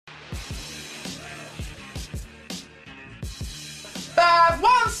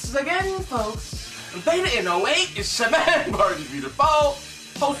once again, folks. Beta in 08 is Shaman Bari beautiful.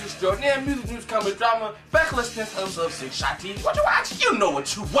 Host extraordinaire, music, news, comedy, drama, recklessness, host of SixShot TV. What you watching? You know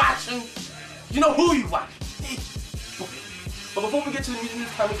what you watching. You know who you watching. But before we get to the music,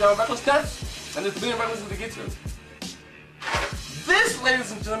 news, comedy, drama, recklessness, and there's the beginning of recklessness to get to. This,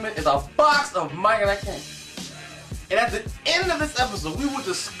 ladies and gentlemen, is a box of Mike and I Can't. And at the end of this episode, we will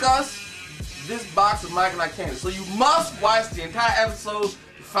discuss this box of Mike and I Can't. So you must watch the entire episode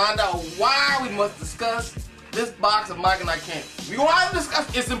to find out why we must discuss this box of Mike and I Can't. We want to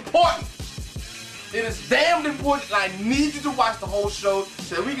discuss. It's important. It is damn important, and I need you to watch the whole show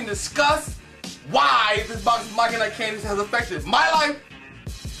so that we can discuss why this box of Mike and I Can't has affected my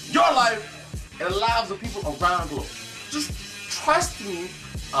life, your life, and the lives of people around the globe. Just trust me.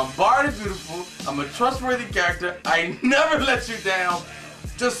 I'm Bari the Beautiful. I'm a trustworthy character. I never let you down.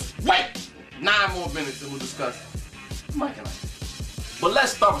 Just wait 9 more minutes and we'll discuss Mike and I. But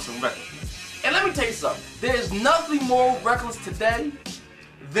let's start with some recklessness. And let me tell you something. There is nothing more reckless today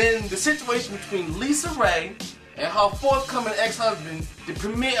than the situation between Lisa Ray and her forthcoming ex-husband, the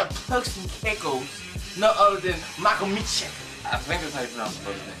premier of Turks and Caicos, none other than Michael Michek. I think that's how you pronounce the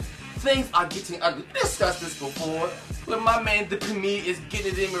first name. Things are getting ugly. We discussed this before, where my man, the premier, is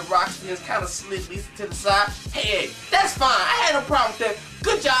getting it in with Roxy and kind of slid Lisa to the side. Hey, that's fine. I had no problem with that.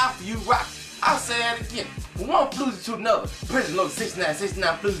 Good job for you, Roxy. I'll say that again. From one floozy to another. President Logan 69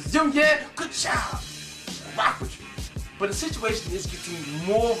 floozies. Yeah, good job. Rock with you. But the situation is getting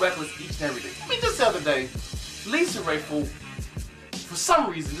more reckless each and every day. I mean, just the other day, Lisa Ray, for some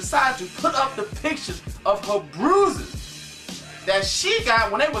reason, decided to put up the pictures of her bruises that she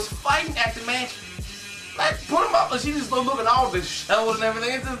got when they was fighting at the mansion. Like, put them up and she just looking all disheveled and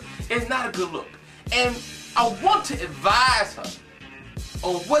everything. It's not a good look. And I want to advise her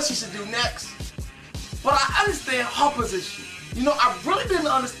on what she should do next. But I understand her position. You know, I really didn't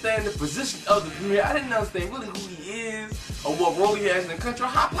understand the position of the premier. I didn't understand really who he is or what role he has in the country or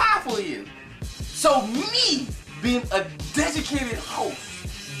how powerful he is. So me, being a dedicated host,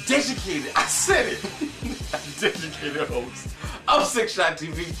 I said it, a dedicated host of SixShot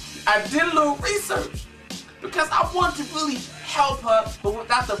TV, I did a little research because I want to really help her, but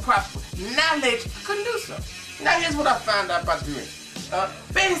without the proper knowledge, I couldn't do so. Now here's what I found out about the premier.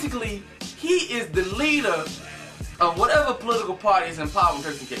 Basically, he is the leader of whatever political party is in power in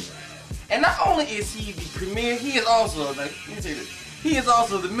Turks and Caicos. And not only is he the premier, he is also, like, let me tell you this, he is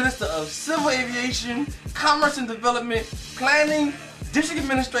also the Minister of Civil Aviation, Commerce and Development, Planning, District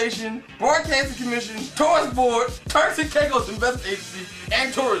Administration, Broadcasting Commission, Tourist Board, Turks and Caicos Investment Agency,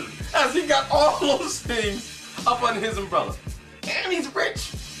 and Tourism. As he got all those things up under his umbrella. And he's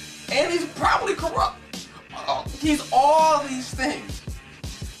rich. And he's probably corrupt. He's all these things.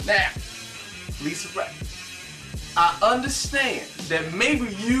 Now, Lisa Ray, I understand that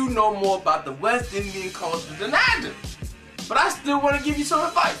maybe you know more about the West Indian culture than I do. But I still want to give you some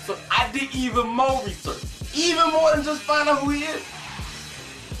advice. So I did even more research. Even more than just find out who he is.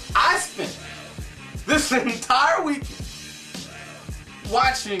 I spent this entire weekend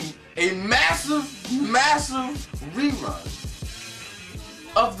watching a massive rerun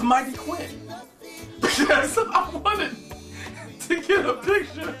of The Mighty Quinn. Because I wanted to get a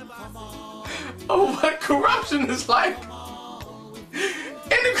picture of what corruption is like in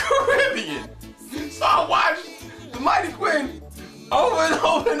the Caribbean. So I watched The Mighty Quinn over and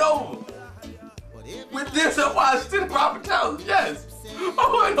over and over. With Denzel Washington and Robert Townsend, yes.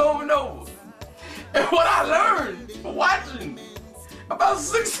 Over and over and over. And what I learned from watching about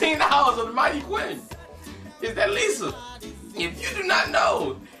 16 hours of The Mighty Quinn is that, Lisa, if you do not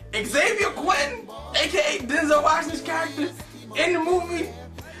know, Xavier Quinn, aka Denzel Washington's character in the movie,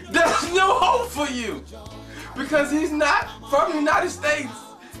 there's no hope for you. Because he's not from the United States.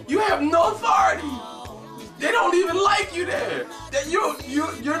 You have no authority. They don't even like you there. That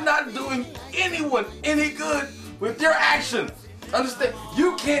you're not doing anyone any good with your actions. Understand?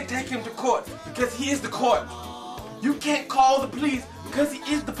 You can't take him to court because he is the court. You can't call the police because he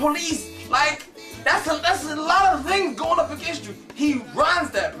is the police. Like, that's a lot of things going up against you. He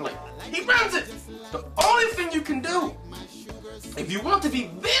runs that place. He runs it. The only thing you can do, if you want to be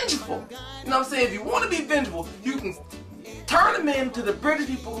vengeful, you know what I'm saying? If you want to be vengeful, you can turn him in to the British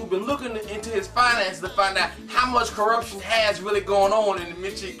people who've been looking into his finances to find out how much corruption has really going on in the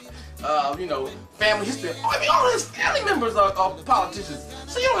Michik, you know, family history. I mean, all his family members are politicians,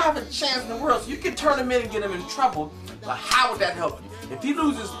 so you don't have a chance in the world. So you can turn him in and get him in trouble, but how would that help you? If he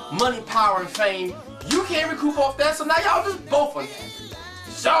loses money, power, and fame, you can't recoup off that, so now y'all just both unhappy.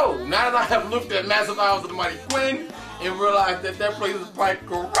 So, now that I have looked at massive hours of The Mighty Quinn and realized that that place is quite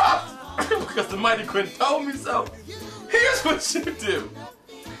corrupt because The Mighty Quinn told me so, here's what you do.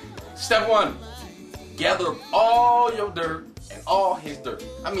 Step 1, gather up all your dirt and all his dirt.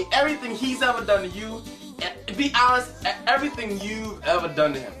 I mean, everything he's ever done to you, and be honest, everything you've ever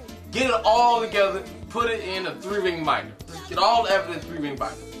done to him. Get it all together, put it in a 3-ring binder. Get all the evidence 3-ring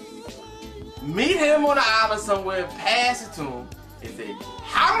binder. Meet him on the island somewhere, pass it to him, and say,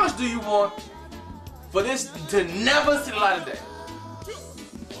 how much do you want for this to never see the light of day?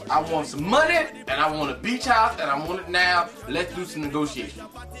 I want some money, and I want a beach house, and I want it now. Let's do some negotiation.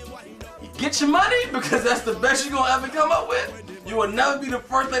 You get your money, because that's the best you're going to ever come up with. You will never be the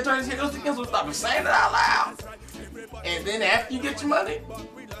first that turns his head against, so stop saying it out loud. And then after you get your money,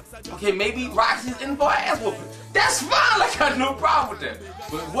 okay, maybe Roxy's in for an ass whooping. That's fine, I got no problem with that.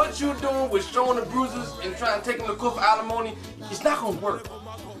 But what you're doing with showing the bruises and trying to take them to court for alimony, it's not going to work.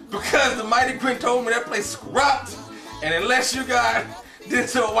 Because the Mighty Quinn told me that place is corrupt, and unless you got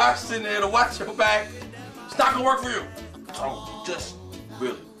Denzel Washington there to watch your back, it's not going to work for you. So just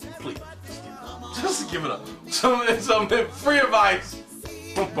really, please, just give it up. Some free advice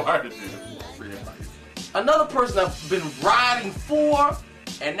from Bari to do. Free advice. Another person I've been riding for,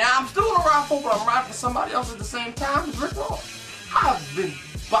 and now I'm still gonna ride for, but I'm riding for somebody else at the same time, is Rick Ross. I've been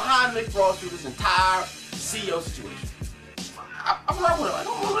behind Rick Ross through this entire CEO situation. I'm riding with him. I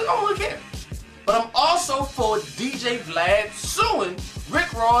don't really care. But I'm also for DJ Vlad suing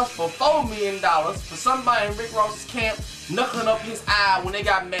Rick Ross for $4 million for somebody in Rick Ross's camp knuckling up his eye when they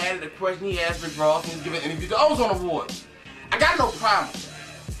got mad at the question he asked Rick Ross and he was giving an interview to Ozone Awards. I got no problem with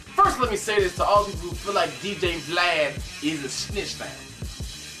that. First, let me say this to all people who feel like DJ Vlad is a snitch now.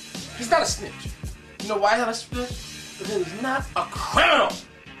 He's not a snitch. You know why he's not a snitch? Because he's not a criminal.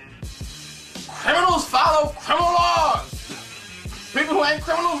 Criminals follow criminal laws. People who ain't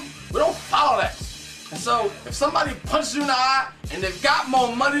criminals, we don't follow that. And so, if somebody punches you in the eye and they've got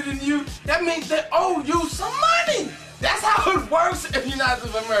more money than you, that means they owe you some money. That's how it works in the United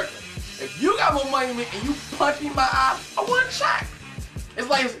States of America. If you got more money than me and you punch me in my eye, I want a check. It's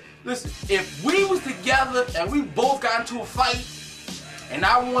like, listen, if we was together and we both got into a fight and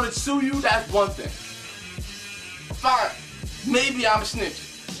I wanted to sue you, that's one thing. Fine, maybe I'm a snitch.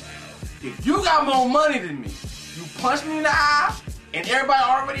 If you got more money than me, you punch me in the eye, and everybody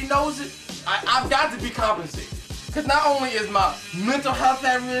already knows it, I've got to be compensated. Because not only is my mental health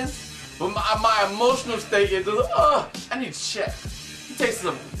at risk, but my emotional state is, I need a check. You take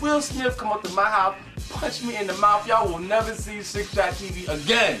some Will Smith, come up to my house, punch me in the mouth, y'all will never see SixShot TV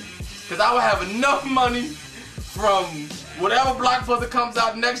again. Because I will have enough money from whatever blockbuster comes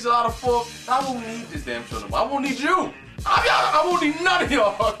out next July the 4th. I won't need this damn show no more. I won't need you. I won't need none of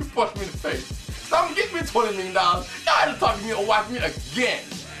y'all to punch me in the face. So I'm gonna get me $20 million. Y'all have to talk to me or watch me again.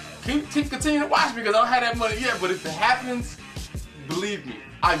 Continue to watch me because I don't have that money yet. But if it happens, believe me,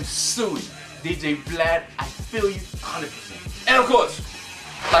 I'm suing DJ Vlad. I feel you 100%. And of course,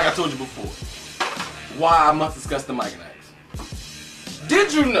 like I told you before, why I must discuss the Mike and Ike's.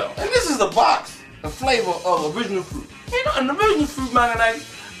 Did you know? And this is a box, the flavor of original fruit. You know, an original fruit Mike and Ike's,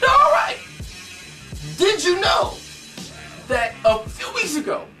 they're all right. Did you know that a few weeks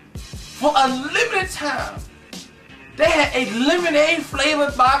ago, for a limited time, they had a lemonade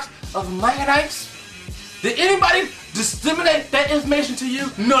flavored box of Mike and Ike's? Did anybody disseminate that information to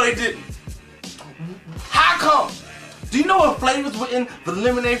you? No, they didn't. How come? Do you know what flavors were in the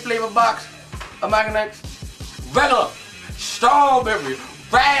lemonade flavored box of Mike and Ike's? Regular, strawberry,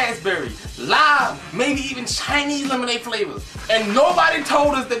 raspberry, lime, maybe even Chinese lemonade flavors. And nobody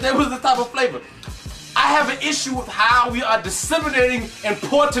told us that there was this type of flavor. I have an issue with how we are disseminating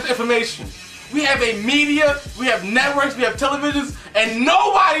important information. We have a media, we have networks, we have televisions, and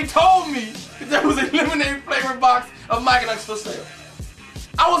nobody told me that there was a lemonade flavored box of Mike and Ike's for sale.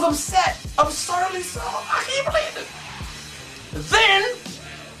 I was upset, absurdly so. I can't believe it. Then,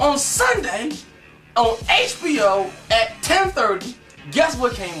 on Sunday, on HBO at 10:30, guess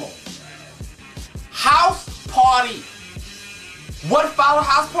what came on? House Party. What followed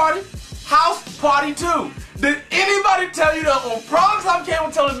House Party? House Party 2. Did anybody tell you that on primetime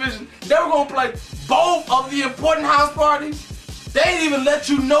cable television they were going to play both of the important house parties? They didn't even let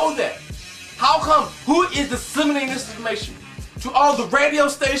you know that. How come? Who is disseminating this information? To all the radio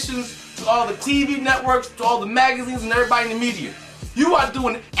stations, to all the TV networks, to all the magazines and everybody in the media. You are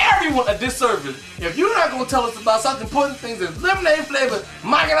doing everyone a disservice if you're not going to tell us about such important things as lemonade flavored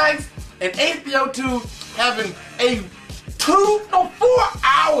Mike and Ike's and HBO 2 having a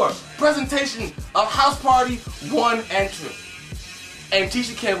 4-hour presentation of House Party 1 and 2. And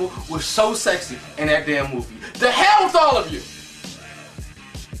Tisha Campbell was so sexy in that damn movie. The hell with all of you!